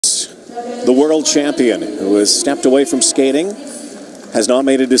the world champion who has stepped away from skating, has not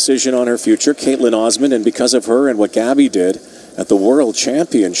made a decision on her future, Caitlin Osmond, and because of her and what Gabby did at the World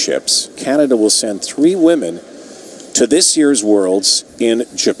Championships, Canada will send 3 women to this year's Worlds in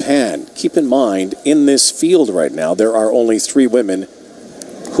Japan. Keep in mind, in this field right now, there are only 3 women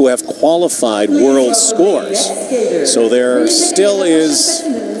who have qualified world scores. So there still is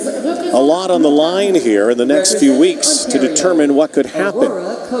a lot on the line here in the next few weeks to determine what could happen.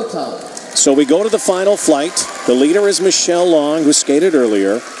 So we go to the final flight. The leader is Michelle Long, who skated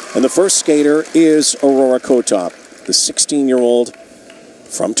earlier, and the first skater is Aurora Cotop, the 16-year-old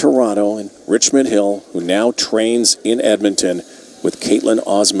from Toronto and Richmond Hill, who now trains in Edmonton with Caitlin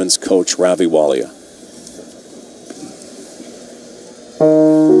Osmond's coach, Ravi Walia.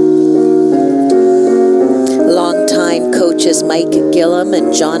 Longtime coaches Mike Gillum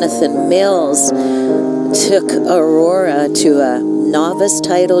and Jonathan Mills took Aurora to a novice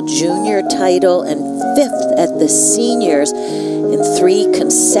title, junior title, and 5th at the seniors in 3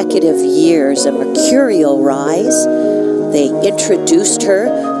 consecutive years, a mercurial rise. They introduced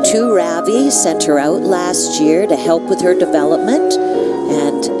her to Ravi, sent her out last year to help with her development,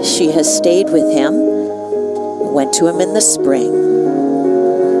 and she has stayed with him, went to him in the spring.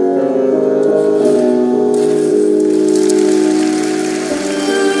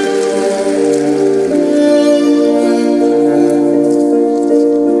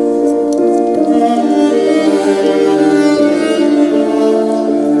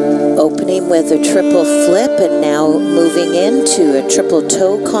 With a triple flip and now moving into a triple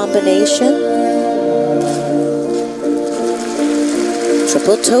toe combination.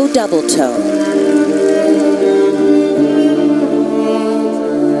 Triple toe, double toe.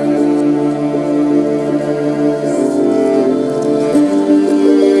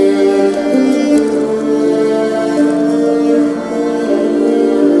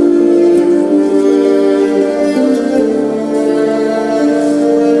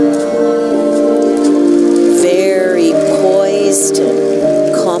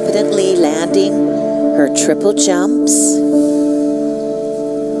 Triple jumps.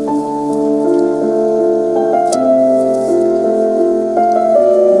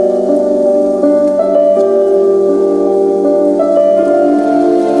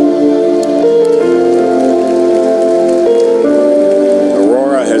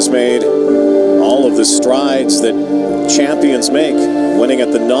 Aurora has made all of the strides that champions make, winning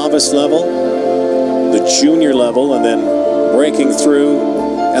at the novice level, the junior level, and then breaking through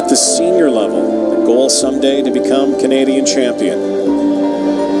at the senior level. Goal someday to become Canadian champion.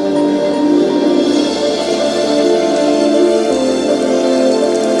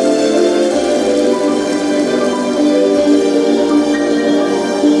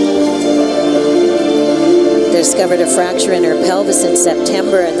 Discovered a fracture in her pelvis in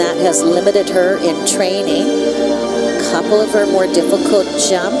September, and that has limited her in training. A couple of her more difficult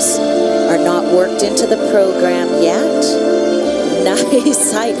jumps are not worked into the program yet.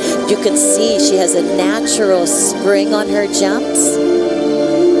 Nice height. You can see she has a natural spring on her jumps.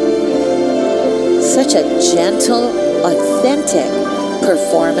 Such a gentle, authentic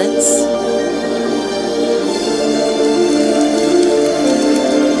performance.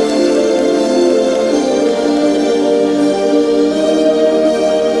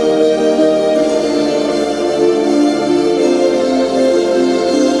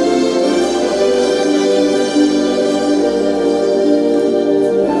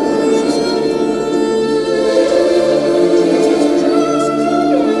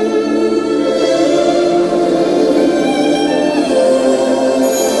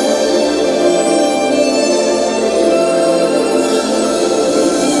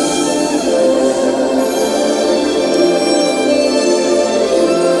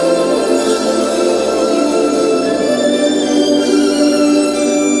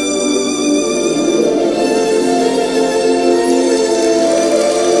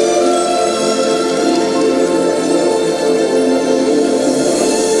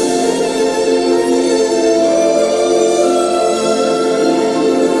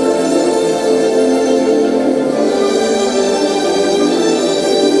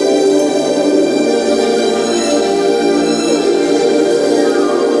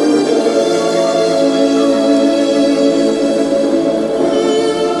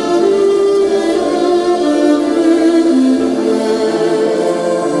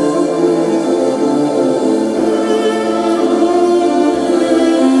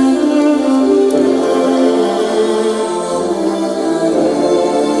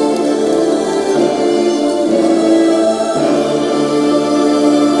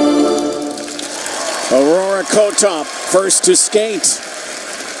 Aurora Cotop, first to skate.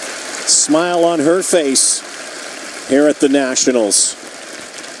 smile on her face here at the Nationals.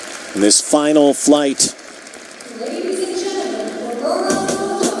 In this final flight,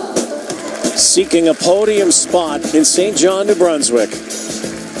 seeking a podium spot in St. John, New Brunswick.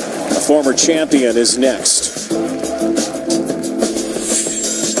 A former champion is next.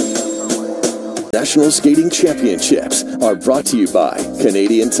 National Skating Championships are brought to you by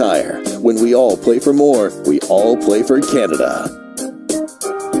Canadian Tire. When we all play for more, we all play for Canada.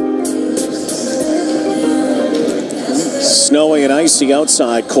 Snowy and icy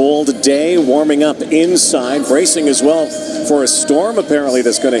outside, cold day, warming up inside, bracing as well for a storm apparently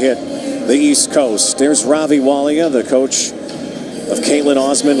that's going to hit the East Coast. There's Ravi Walia, the coach of Caitlin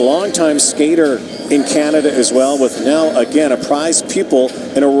Osmond, longtime skater in Canada as well, with now again a prize pupil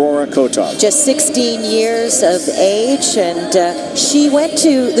in Aurora Cotop. Just 16 years of age, and she went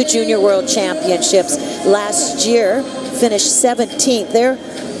to the Junior World Championships last year, finished 17th. Their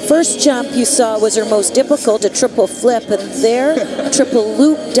first jump you saw was her most difficult, a triple flip, and their triple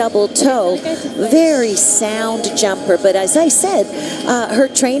loop double toe. Very sound jumper, but as I said, her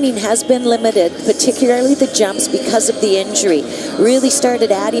training has been limited, particularly the jumps because of the injury. Really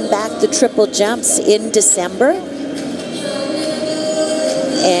started adding back the triple jumps in December.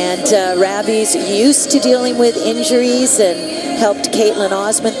 And Ravi's used to dealing with injuries and helped Caitlin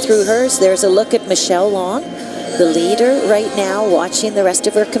Osmond through hers. There's a look at Michelle Long, the leader right now, watching the rest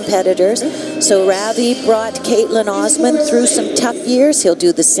of her competitors. So Ravi brought Caitlin Osmond through some tough years. He'll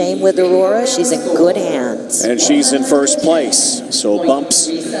do the same with Aurora. She's in good hands. And she's in first place, so bumps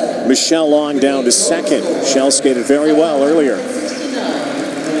Michelle Long down to second. Michelle skated very well earlier.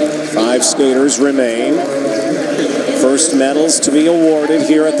 5 skaters remain. First medals to be awarded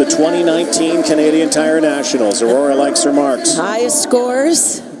here at the 2019 Canadian Tire Nationals. Aurora likes her marks. Highest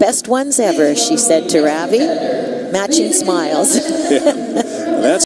scores, best ones ever, she said to Ravi. Matching smiles. Yeah.